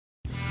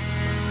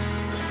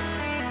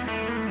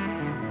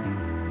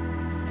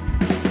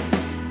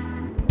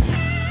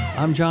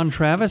I'm John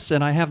Travis,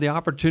 and I have the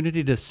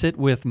opportunity to sit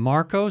with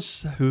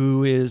Marcos,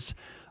 who is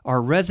our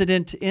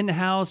resident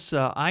in-house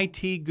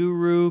IT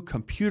guru,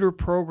 computer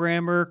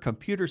programmer,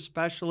 computer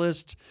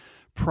specialist,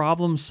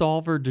 problem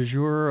solver du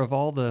jour of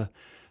all the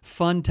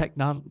fun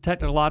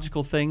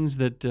technological things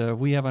that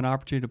we have an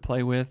opportunity to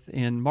play with.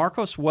 And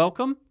Marcos,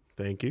 welcome.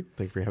 Thank you.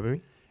 Thank you for having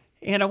me.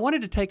 And I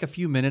wanted to take a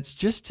few minutes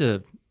just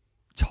to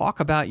talk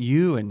about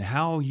you and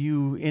how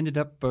you ended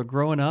up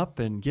growing up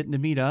and getting to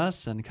meet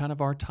us and kind of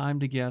our time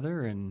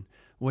together and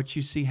what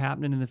you see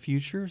happening in the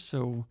future.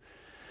 So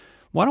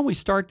why don't we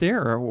start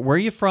there? Where are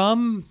you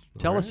from?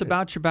 Tell us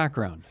about your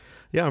background.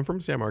 Yeah, I'm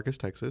from San Marcos,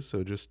 Texas,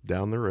 so just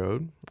down the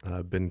road.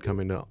 I've been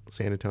coming to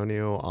San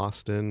Antonio,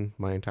 Austin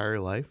my entire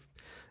life,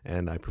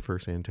 and I prefer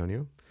San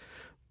Antonio.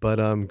 But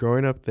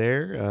growing up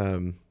there,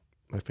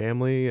 my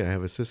family, I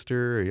have a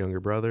sister, a younger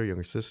brother,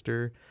 younger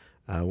sister.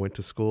 Went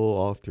to school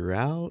all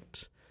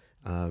throughout,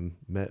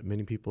 met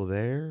many people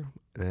there,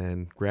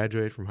 and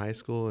graduated from high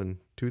school in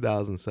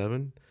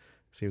 2007.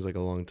 Seems like a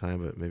long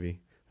time, but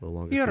maybe a little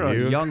longer for you.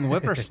 You're a young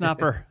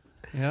whippersnapper.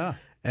 Yeah.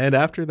 And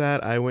after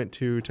that, I went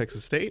to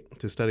Texas State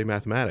to study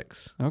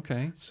mathematics.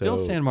 Okay. Still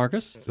San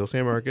Marcos. Still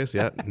San Marcos,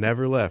 yeah.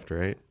 Never left,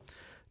 right?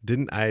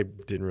 I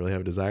didn't really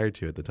have a desire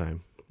to at the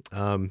time.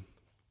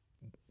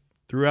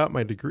 Throughout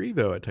my degree,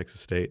 though, at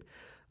Texas State,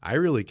 I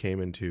really came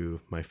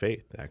into my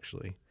faith,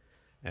 actually.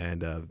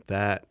 And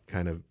that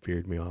kind of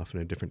veered me off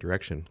in a different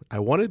direction. I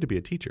wanted to be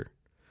a teacher.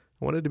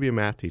 I wanted to be a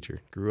math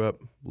teacher. Grew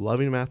up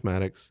loving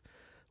mathematics,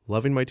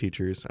 loving my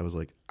teachers. I was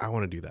like, I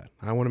want to do that.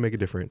 I want to make a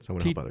difference. I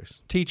want to help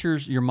others.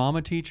 Teachers, your mom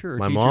a teacher? Or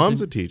my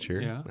mom's a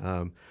teacher.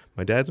 Yeah.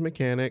 My dad's a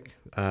mechanic.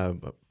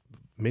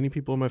 Many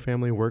people in my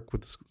family work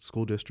with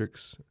school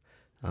districts.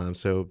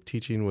 So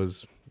teaching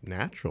was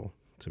natural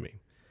to me.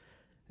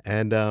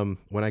 And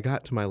when I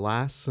got to my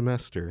last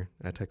semester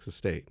at Texas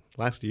State,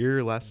 last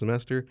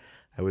semester,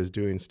 I was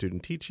doing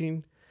student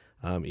teaching,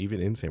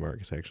 even in San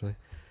Marcos, actually.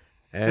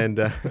 And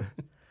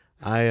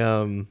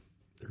I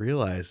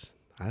realized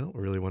I don't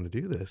really want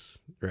to do this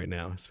right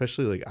now,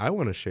 especially like I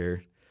want to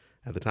share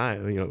at the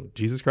time,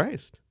 Jesus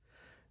Christ.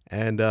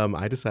 And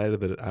I decided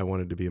that I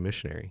wanted to be a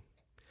missionary.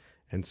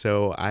 And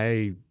so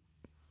I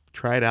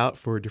tried out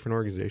for different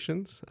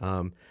organizations.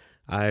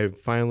 I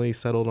finally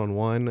settled on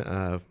one.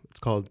 It's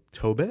called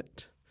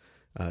TOBET,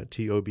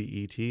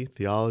 T-O-B-E-T,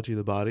 Theology of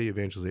the Body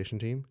Evangelization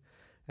Team,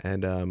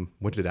 and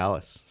went to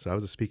Dallas. So I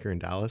was a speaker in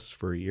Dallas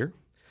for a year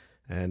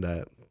and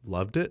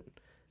loved it.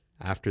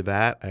 After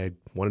that, I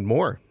wanted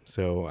more.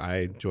 So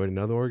I joined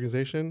another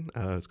organization.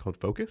 It's called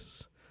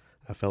Focus,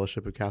 a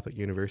Fellowship of Catholic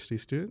University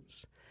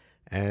Students.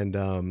 And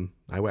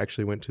I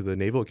actually went to the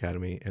Naval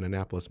Academy in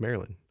Annapolis,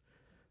 Maryland.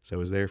 So I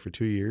was there for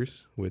 2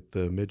 years with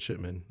the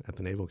midshipmen at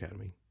the Naval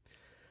Academy.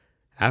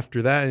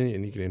 After that,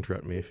 and you can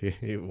interrupt me if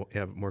you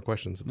have more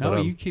questions.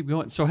 No, you keep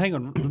going. So hang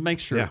on, make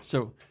sure. Yeah.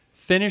 So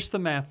finish the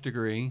math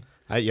degree.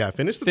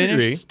 Finished the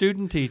degree.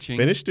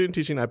 Finished student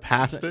teaching. I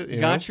passed it.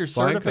 Got your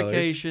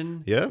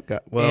certification. Colors.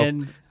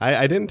 Yeah.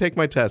 I didn't take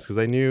my test because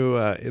I knew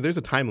there's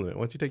a time limit.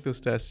 Once you take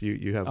those tests,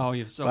 you have 5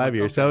 years.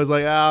 Okay. So I was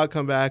like, I'll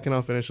come back and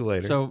I'll finish it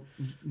later. So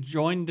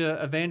joined an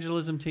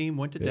evangelism team,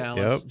 went to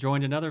Dallas,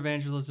 joined another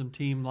evangelism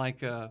team,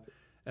 like a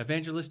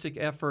evangelistic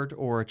effort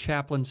or a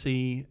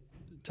chaplaincy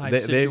type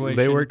situation.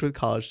 They worked with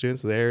college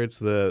students. There, it's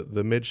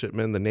the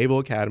midshipmen, the Naval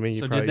Academy.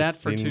 So did that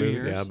for 2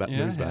 years. Yeah,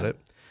 movies about it.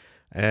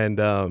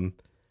 And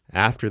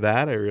after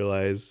that, I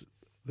realized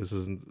this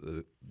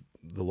isn't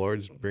the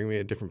Lord's bringing me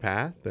a different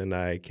path, and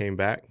I came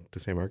back to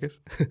San Marcos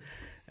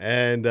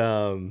and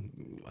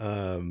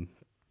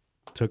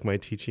took my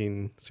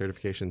teaching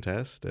certification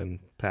test and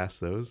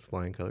passed those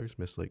flying colors.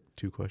 Missed like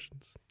 2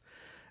 questions,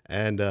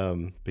 and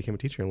became a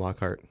teacher in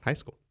Lockhart High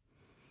School.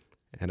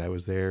 And I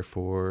was there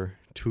for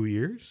 2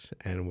 years.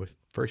 And with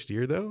first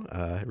year, though,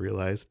 I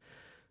realized,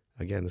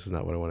 again, this is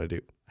not what I want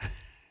to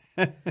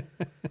do.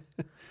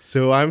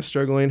 So I'm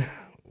struggling.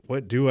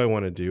 What do I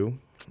want to do?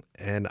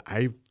 And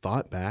I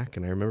thought back,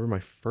 and I remember my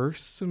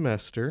first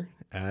semester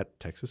at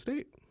Texas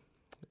State.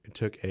 I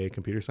took a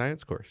computer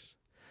science course.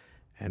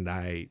 And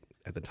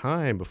at the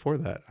time, before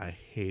that, I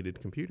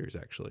hated computers,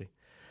 actually.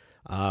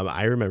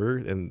 I remember,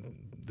 and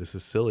this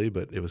is silly,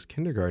 but it was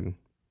kindergarten.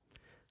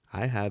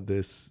 I had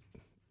this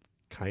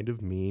kind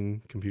of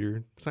mean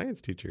computer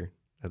science teacher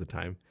at the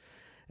time.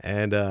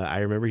 And I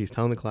remember he's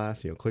telling the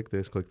class, click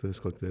this, click this,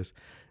 click this.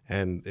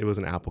 And it was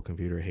an Apple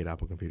computer. I hate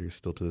Apple computers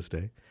still to this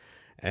day.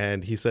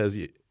 And he says,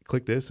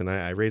 click this. And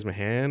I raise my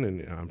hand,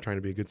 and I'm trying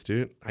to be a good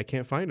student. I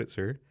can't find it,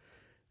 sir.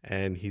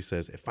 And he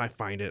says, if I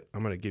find it,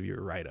 I'm going to give you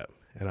a write-up.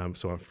 And I'm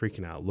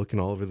freaking out, looking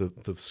all over the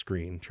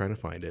screen, trying to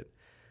find it.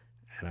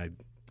 And I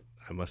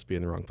must be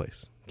in the wrong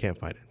place. Can't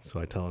find it.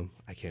 So I tell him,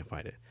 I can't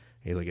find it.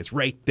 And he's like, it's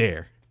right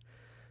there.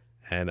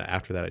 And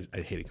after that,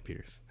 I hated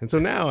computers. And so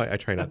now I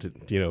try not to,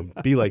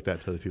 be like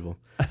that to other people.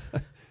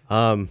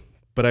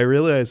 But I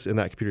realized in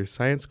that computer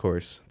science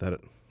course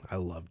that I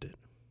loved it.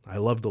 I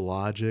loved the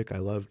logic. I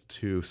loved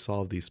to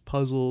solve these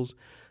puzzles,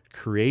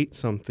 create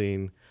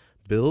something,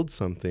 build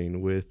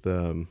something with,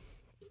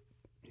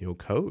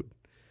 code.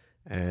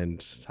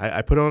 And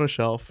I put it on a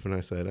shelf, and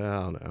I said,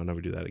 I'll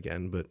never do that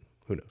again, but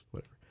who knows,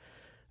 whatever.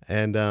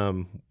 And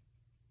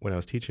when I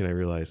was teaching, I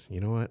realized,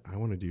 you know what? I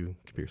want to do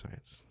computer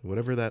science.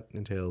 Whatever that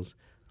entails,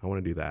 I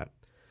want to do that.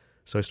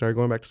 So I started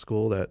going back to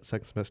school that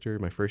second semester,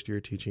 my first year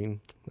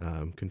teaching,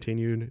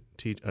 continued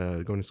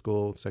going to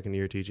school, second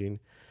year teaching.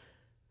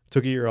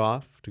 Took a year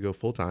off to go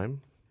full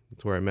time.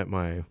 That's where I met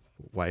my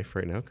wife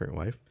right now, current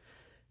wife.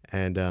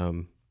 And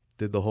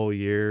did the whole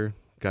year,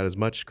 got as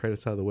much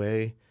credits out of the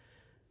way,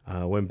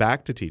 went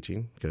back to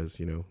teaching because,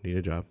 need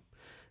a job.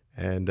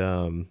 And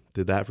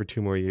did that for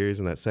 2 more years.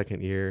 In that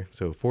second year,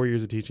 so 4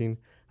 years of teaching,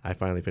 I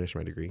finally finished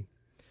my degree.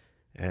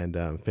 And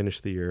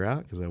finished the year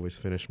out because I always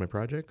finish my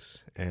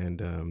projects.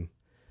 And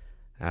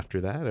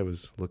after that, I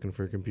was looking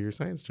for a computer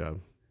science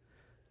job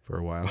for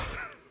a while.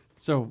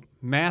 So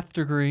math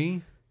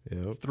degree,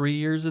 Yep. 3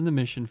 years in the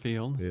mission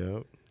field,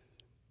 Yep.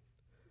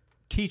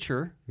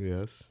 teacher,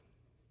 Yes.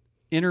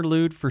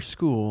 interlude for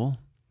school,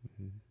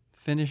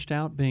 finished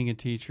out being a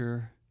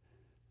teacher,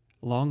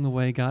 along the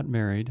way got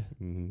married,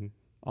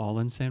 all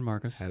in San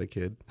Marcos. Had a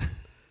kid.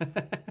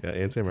 Yeah,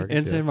 in San Marcos.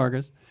 In San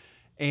Marcos.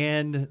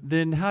 And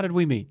then how did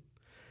we meet?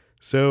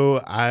 So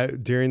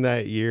during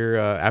that year,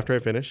 after I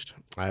finished,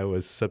 I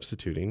was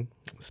substituting,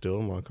 still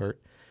in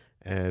Lockhart,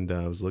 and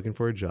I was looking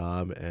for a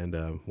job. And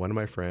one of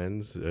my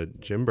friends,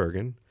 Jim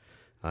Bergen,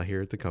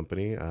 here at the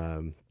company,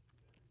 I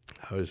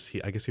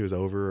guess he was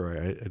over,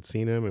 or I had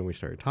seen him, and we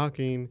started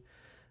talking,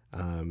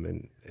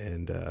 and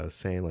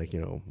saying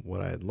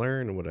what I had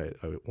learned and what I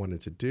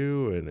wanted to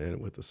do,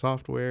 and with the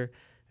software.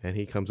 And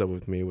he comes up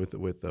with me with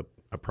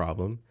a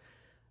problem.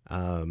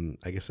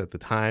 I guess at the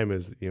time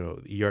is,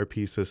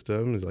 ERP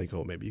system is like,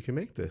 oh, maybe you can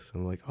make this.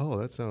 And I'm like, oh,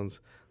 that sounds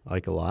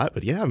like a lot,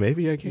 but yeah,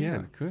 maybe I can.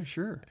 Yeah, good,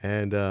 sure.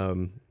 And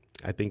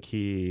I think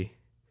we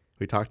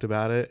talked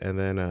about it, and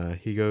then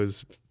he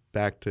goes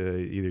back to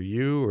either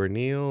you or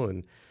Neil,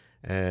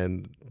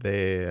 and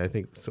I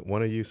think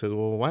one of you says,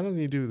 well, why don't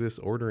you do this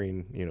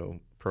ordering,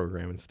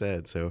 program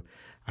instead? So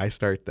I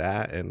start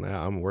that, and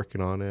I'm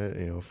working on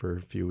it, for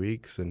a few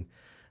weeks, and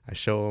I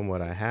show him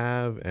what I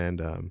have, and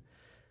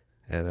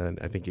then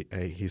I think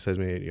he says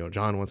to me,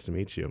 John wants to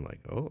meet you. I'm like,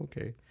 oh,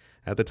 okay.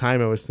 At the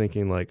time, I was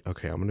thinking like,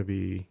 okay, I'm going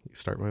to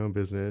start my own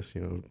business,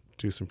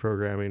 do some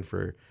programming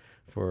for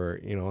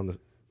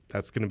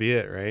that's going to be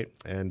it, right?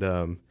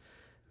 And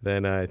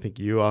then I think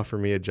you offered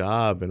me a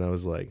job, and I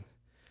was like,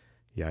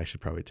 yeah, I should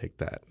probably take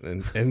that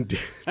and do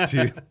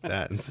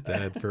that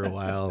instead for a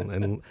while,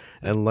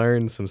 and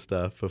learn some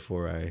stuff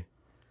before I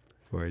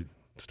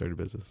start a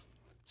business.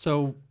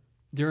 So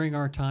during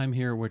our time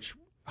here, which,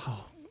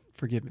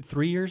 forgive me,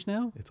 3 years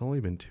now? It's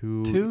only been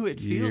two it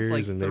years feels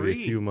like and 3.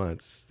 maybe a few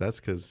months. That's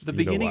because the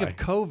beginning of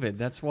COVID.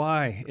 That's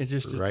why it's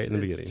just right in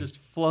the beginning. Just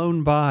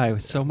flown by. It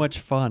was so much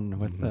fun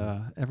with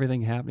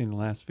everything happening in the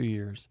last few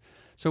years.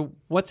 So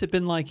what's it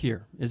been like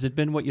here? Has it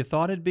been what you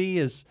thought it'd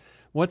be?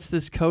 What's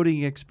this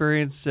coding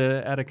experience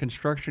at a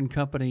construction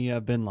company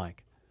been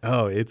like?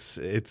 Oh, it's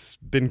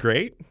been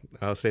great.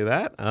 I'll say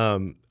that.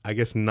 I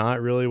guess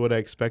not really what I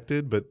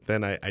expected, but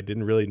then I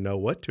didn't really know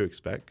what to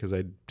expect because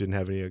I didn't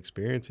have any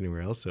experience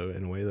anywhere else. So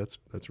in a way,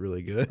 that's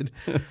really good.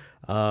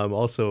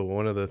 Also,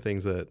 one of the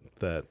things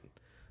that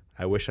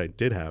I wish I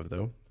did have,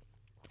 though,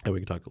 and we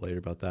can talk later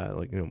about that,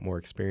 like more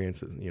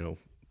experience,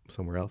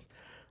 somewhere else.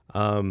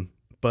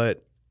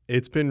 But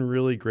it's been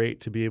really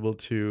great to be able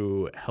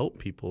to help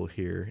people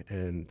here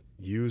and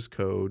use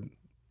code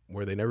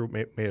where they never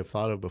may have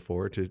thought of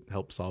before to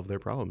help solve their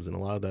problems. And a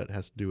lot of that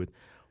has to do with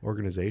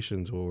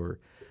organizations or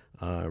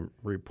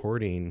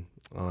reporting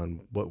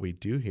on what we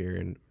do here,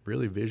 and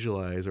really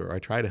visualize, or I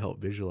try to help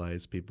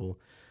visualize people,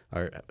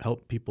 or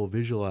help people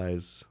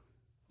visualize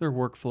their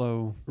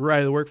workflow.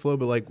 Right, the workflow,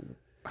 but like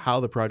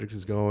how the project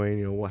is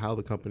going, how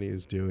the company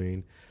is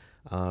doing,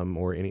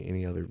 or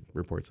any other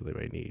reports that they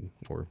might need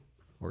for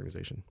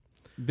organization.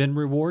 Been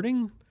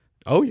rewarding?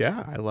 Oh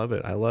yeah, I love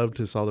it. I love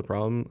to solve the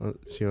problem,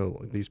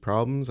 these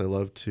problems. I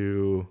love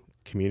to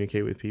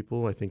communicate with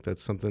people. I think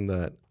that's something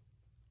that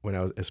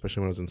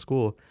especially when I was in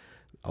school,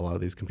 a lot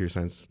of these computer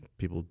science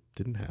people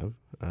didn't have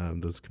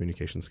those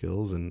communication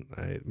skills, and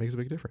it makes a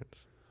big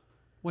difference.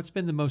 What's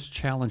been the most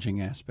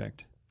challenging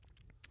aspect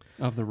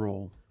of the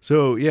role?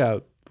 So yeah,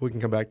 we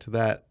can come back to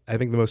that. I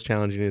think the most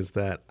challenging is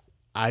that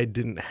I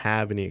didn't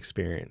have any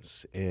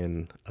experience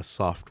in a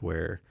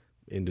software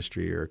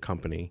industry or a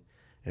company.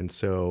 And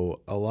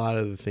so a lot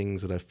of the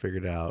things that I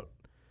figured out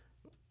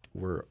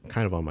were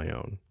kind of on my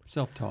own.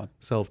 Self-taught.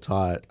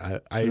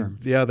 Sure.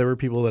 Yeah, there were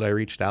people that I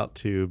reached out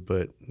to,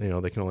 but they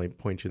can only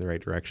point you in the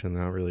right direction.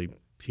 They're not really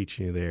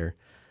teaching you there,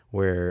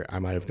 where I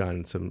might have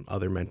gotten some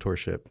other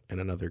mentorship in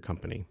another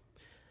company.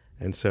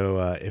 And so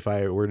if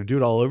I were to do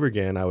it all over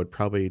again, I would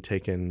probably do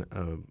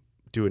an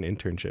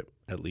internship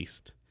at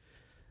least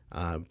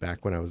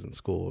back when I was in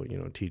school,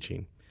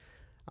 teaching.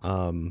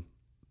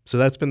 So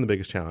that's been the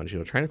biggest challenge,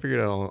 trying to figure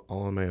it out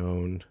all on my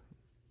own,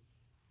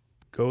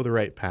 go the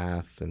right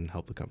path, and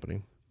help the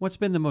company. What's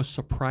been the most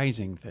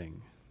surprising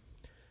thing?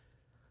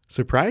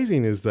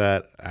 Surprising is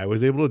that I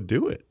was able to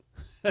do it,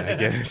 I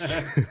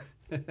guess.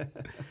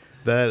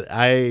 that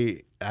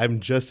I'm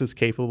just as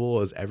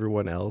capable as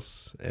everyone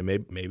else, and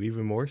maybe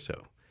even more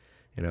so.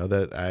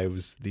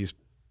 That these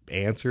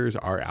answers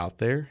are out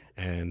there,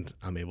 and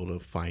I'm able to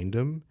find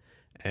them,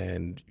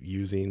 and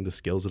using the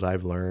skills that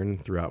I've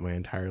learned throughout my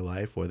entire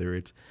life, whether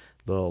it's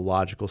the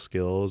logical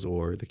skills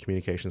or the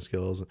communication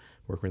skills,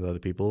 working with other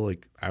people,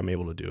 like I'm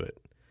able to do it.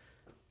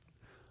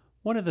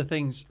 One of the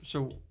things,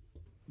 so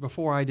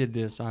before I did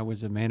this, I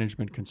was a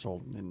management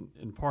consultant,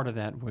 and part of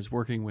that was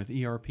working with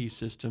ERP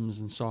systems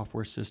and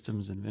software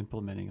systems and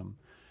implementing them.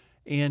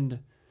 And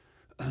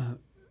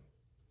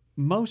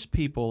most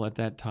people at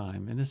that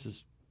time, and this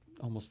is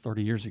almost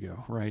 30 years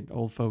ago, right?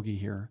 Old fogey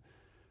here.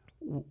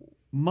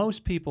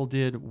 Most people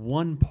did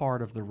one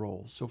part of the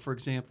role. So, for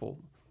example,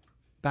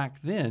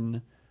 back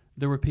then,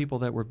 there were people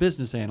that were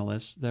business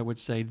analysts that would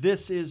say,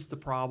 this is the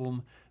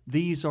problem,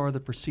 these are the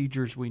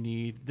procedures we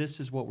need, this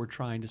is what we're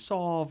trying to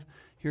solve,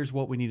 here's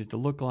what we need it to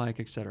look like,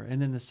 et cetera.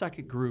 And then the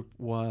second group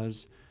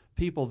was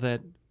people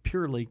that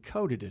purely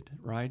coded it,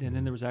 right? And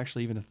then there was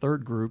actually even a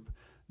third group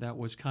that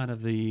was kind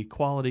of the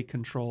quality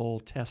control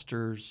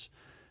testers,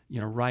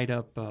 write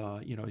up,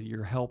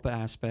 your help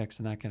aspects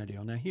and that kind of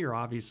deal. Now here,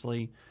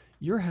 obviously,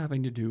 you're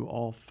having to do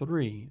all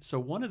three. So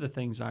one of the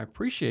things I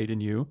appreciate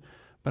in you,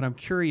 but I'm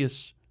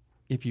curious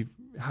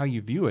how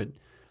you view it,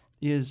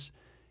 is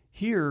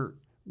here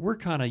we're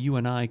kind of, you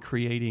and I,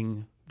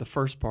 creating the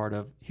first part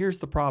of here's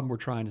the problem we're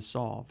trying to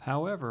solve.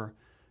 However,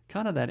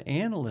 kind of that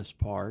analyst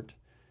part,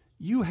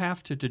 you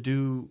have to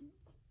do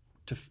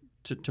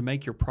to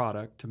make your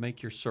product, to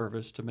make your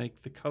service, to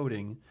make the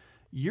coding.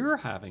 You're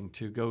having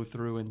to go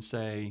through and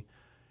say,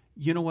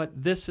 you know what,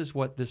 this is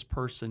what this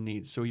person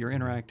needs. So you're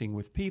interacting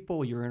with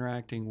people, you're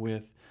interacting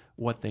with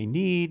what they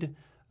need.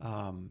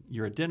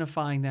 You're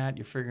identifying that,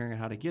 you're figuring out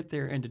how to get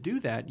there. And to do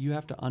that, you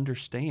have to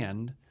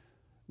understand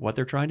what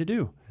they're trying to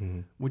do,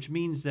 which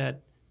means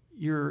that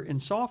you're in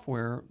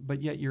software,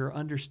 but yet you're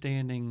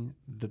understanding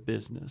the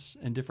business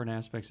and different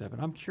aspects of it.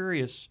 I'm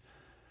curious,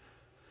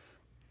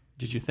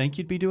 did you think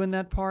you'd be doing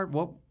that part?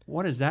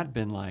 What has that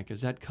been like?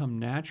 Has that come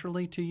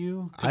naturally to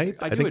you? I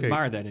do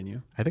admire that in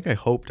you. I think I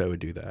hoped I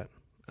would do that.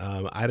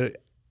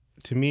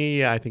 To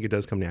me, I think it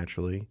does come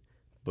naturally,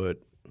 but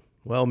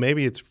well,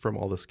 maybe it's from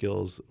all the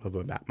skills of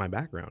my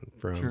background,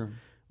 from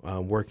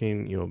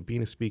working,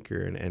 being a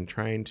speaker and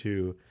trying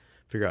to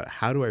figure out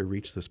how do I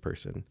reach this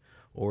person,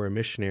 or a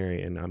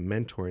missionary, and I'm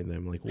mentoring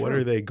them. Like, what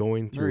are they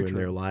going through in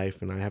their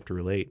life, and I have to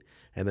relate.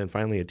 And then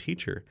finally, a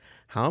teacher.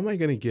 How am I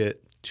going to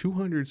get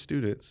 200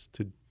 students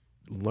to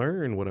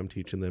learn what I'm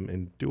teaching them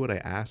and do what I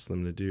ask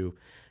them to do?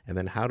 And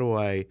then how do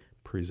I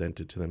present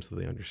it to them so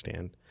they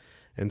understand?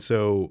 And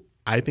so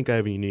I think I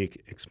have a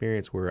unique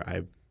experience where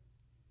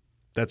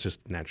that's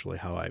just naturally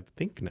how I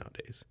think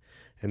nowadays.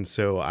 And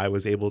so I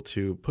was able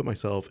to put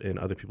myself in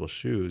other people's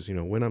shoes,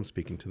 when I'm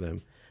speaking to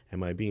them.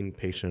 Am I being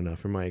patient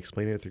enough? Am I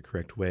explaining it the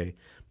correct way?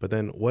 But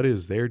then what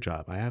is their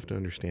job? I have to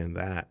understand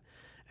that.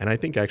 And I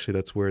think actually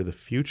that's where the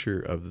future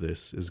of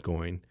this is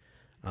going.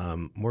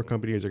 More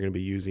companies are going to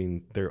be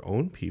using their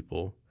own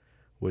people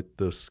with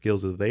those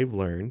skills that they've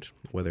learned,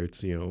 whether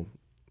it's,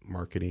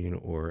 marketing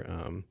or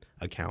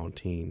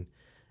accounting.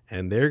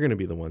 And they're going to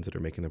be the ones that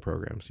are making the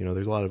programs.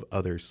 There's a lot of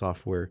other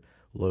software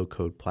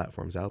low-code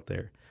platforms out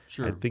there.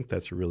 Sure. I think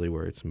that's really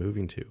where it's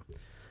moving to.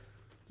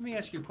 Let me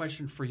ask you a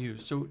question for you.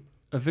 So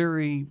a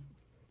very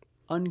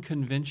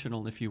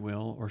unconventional, if you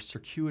will, or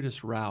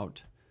circuitous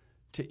route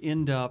to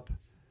end up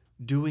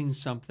doing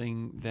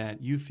something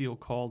that you feel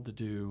called to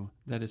do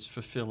that is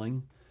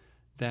fulfilling,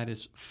 that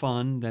is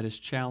fun, that is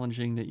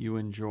challenging, that you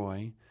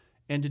enjoy.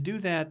 And to do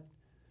that,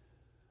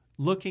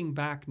 looking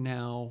back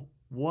now,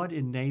 what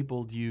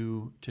enabled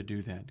you to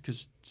do that?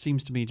 Because it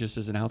seems to me, just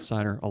as an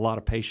outsider, a lot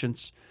of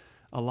patience,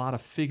 a lot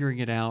of figuring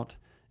it out.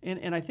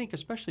 And I think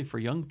especially for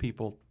young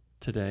people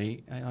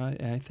today,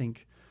 I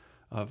think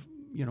of,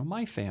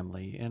 my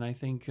family, and I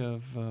think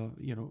of,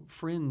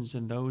 friends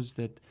and those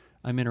that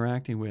I'm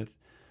interacting with.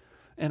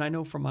 And I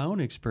know from my own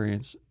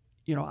experience,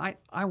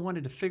 I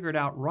wanted to figure it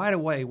out right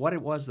away, what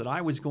it was that I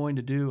was going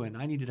to do, and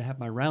I needed to have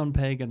my round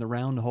peg in the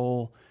round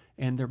hole,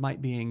 and there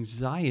might be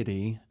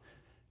anxiety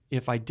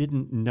if I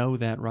didn't know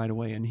that right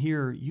away. And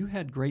here you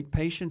had great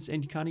patience,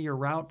 and your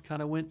route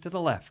kind of went to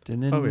the left,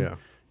 and then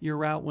your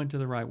route went to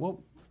the right.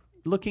 Well,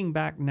 looking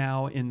back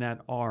now in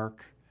that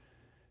arc,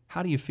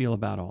 how do you feel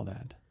about all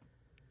that?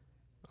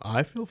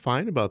 I feel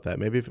fine about that.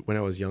 Maybe when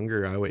I was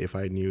younger, if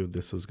I knew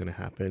this was going to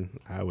happen,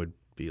 I would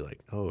be like,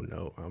 oh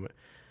no, I'm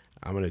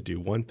going to do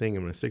one thing,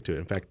 I'm going to stick to it.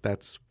 In fact,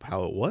 that's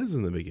how it was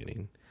in the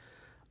beginning.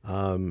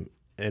 And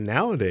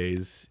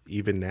nowadays,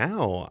 even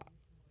now,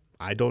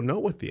 I don't know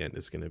what the end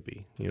is going to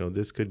be.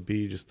 This could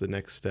be just the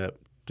next step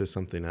to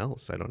something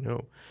else. I don't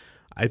know.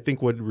 I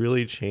think what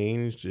really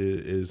changed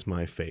is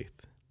my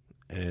faith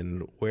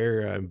and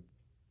where I'm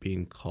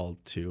being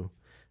called to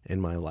in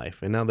my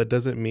life. And now that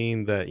doesn't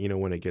mean that,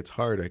 when it gets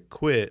hard, I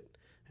quit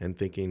and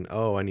thinking,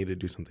 oh, I need to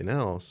do something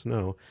else.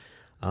 No.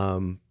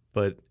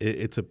 But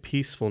it's a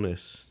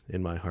peacefulness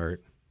in my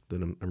heart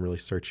that I'm really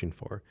searching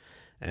for.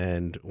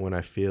 And when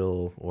I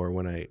feel,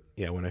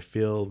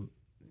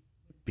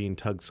 being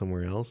tugged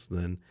somewhere else,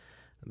 then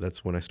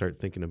that's when I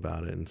start thinking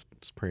about it and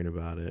praying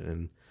about it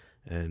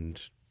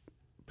and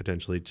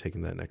potentially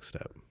taking that next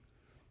step.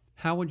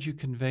 How would you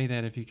convey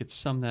that if you could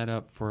sum that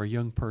up for a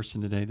young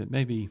person today that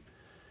maybe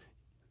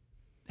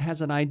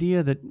has an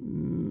idea that,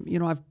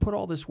 I've put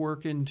all this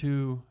work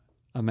into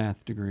a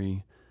math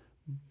degree,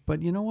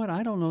 but you know what?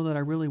 I don't know that I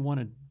really want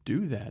to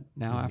do that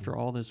now after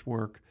all this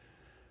work.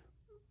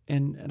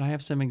 And I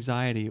have some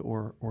anxiety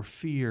or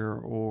fear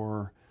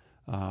or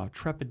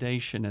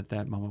trepidation at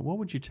that moment. What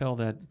would you tell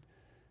that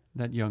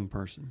young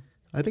person?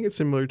 I think it's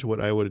similar to what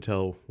I would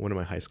tell one of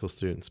my high school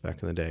students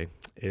back in the day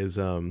is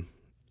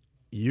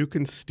you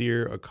can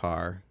steer a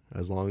car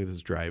as long as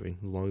it's driving,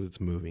 as long as it's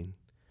moving,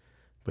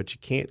 but you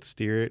can't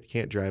steer it,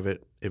 can't drive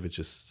it if it's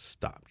just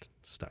stuck.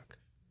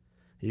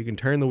 You can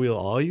turn the wheel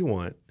all you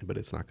want, but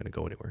it's not going to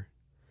go anywhere.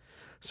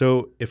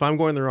 So if I'm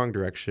going the wrong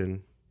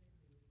direction,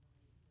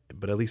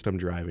 but at least I'm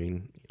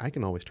driving, I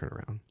can always turn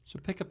around. So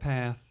pick a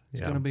path.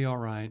 It's going to be all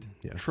right.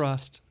 Yes.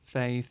 Trust,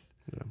 faith,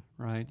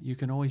 right? You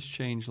can always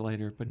change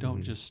later, but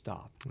don't just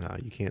stop. No,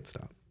 you can't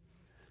stop.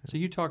 So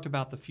you talked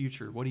about the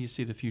future. What do you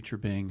see the future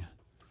being?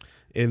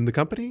 In the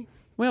company?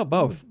 Well,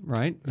 both,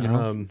 right?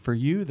 For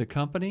you, the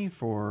company,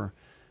 for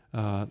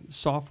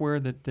software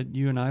that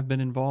you and I have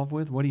been involved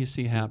with, what do you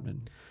see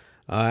happening?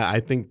 I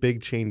think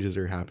big changes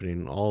are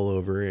happening all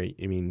over. I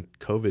mean,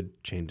 COVID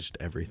changed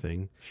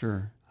everything.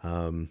 Sure.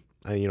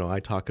 I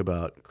talk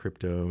about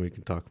crypto, and we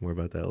can talk more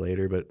about that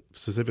later, but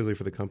specifically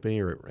for the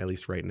company, or at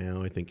least right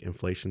now, I think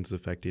inflation's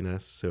affecting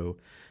us. So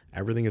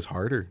everything is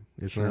harder.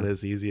 It's not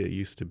as easy as it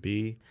used to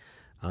be.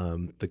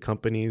 The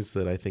companies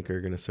that I think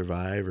are going to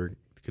survive are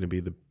going to be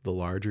the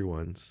larger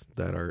ones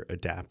that are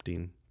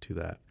adapting to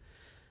that.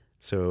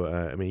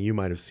 So, you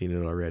might have seen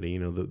it already.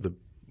 The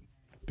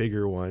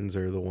bigger ones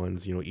are the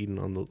ones, eating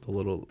on the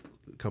little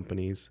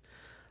companies.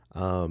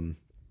 But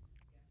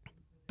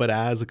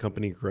as a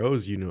company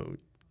grows, and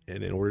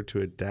in order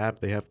to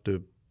adapt, they have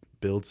to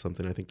build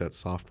something. I think that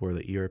software,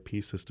 the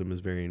ERP system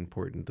is very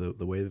important,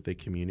 the way that they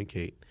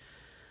communicate.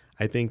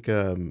 I think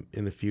in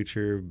the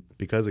future,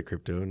 because of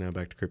crypto, now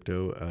back to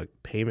crypto,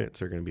 payments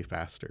are going to be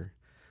faster.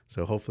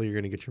 So hopefully you're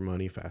going to get your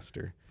money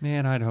faster.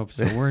 Man, I'd hope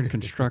so. We're in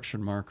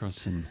construction,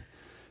 Marcos, and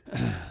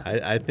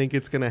I think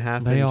it's going to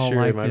happen. They all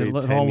sure,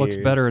 it all looks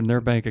better in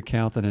their bank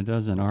account than it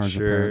does in ours.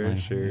 Sure.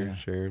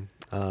 Apparently.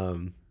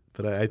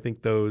 But I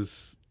think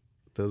those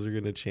are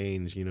going to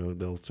change.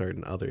 They'll start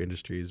in other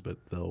industries, but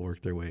they'll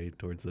work their way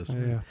towards this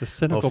one. Yeah, the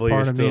cynical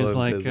part of me is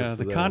like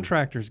the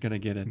contractor's going to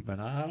get it, but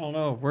I don't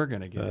know if we're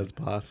going to get it. That's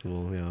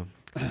possible, yeah.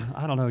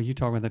 I don't know. You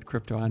talking about that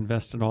crypto? I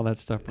invested all that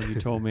stuff when you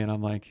told me, and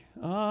I'm like,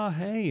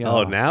 hey.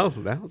 Now's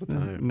the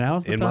time.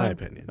 Now's the time, in my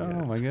opinion. Oh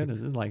yeah. my goodness,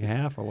 it's like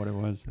half of what it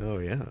was. Oh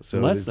yeah,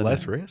 so there's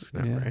less risk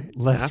now, right?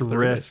 Less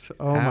risk.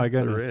 Oh half my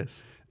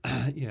goodness. The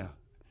risk. Yeah.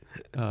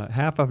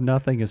 Half of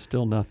nothing is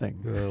still nothing.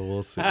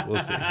 We'll see.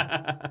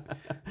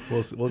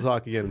 We'll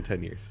talk again in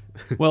 10 years.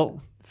 Well,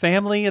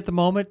 family at the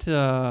moment.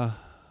 How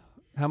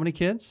many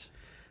kids?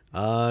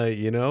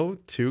 2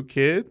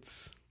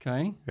 kids.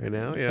 Okay. Right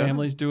now, yeah.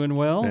 Family's doing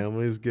well?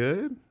 Family's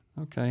good.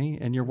 Okay.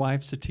 And your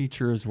wife's a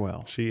teacher as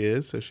well? She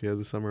is, so she has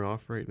a summer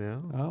off right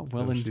now. Oh,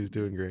 well. So she's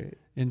doing great.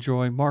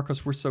 Enjoy.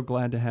 Marcos, we're so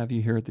glad to have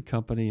you here at the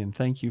company, and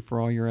thank you for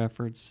all your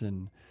efforts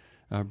and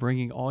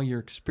bringing all your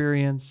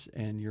experience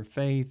and your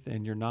faith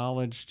and your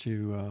knowledge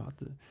to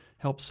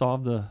help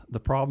solve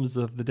the problems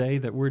of the day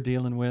that we're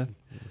dealing with.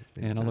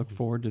 And I look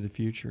forward to the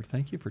future.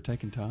 Thank you for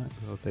taking time.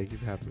 Well, thank you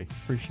for having me.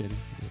 Appreciate it.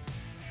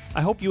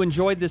 I hope you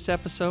enjoyed this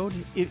episode.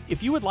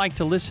 If you would like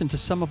to listen to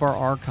some of our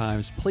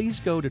archives, please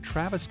go to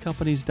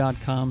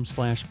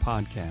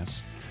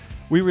traviscompanies.com/podcasts.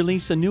 We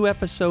release a new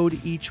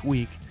episode each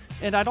week.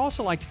 And I'd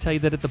also like to tell you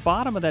that at the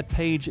bottom of that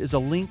page is a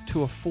link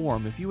to a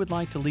form. If you would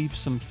like to leave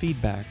some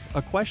feedback,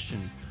 a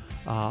question,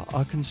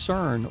 a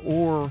concern,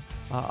 or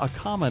a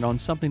comment on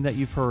something that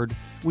you've heard,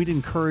 we'd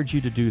encourage you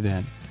to do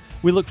that.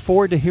 We look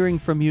forward to hearing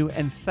from you,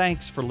 and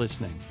thanks for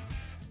listening.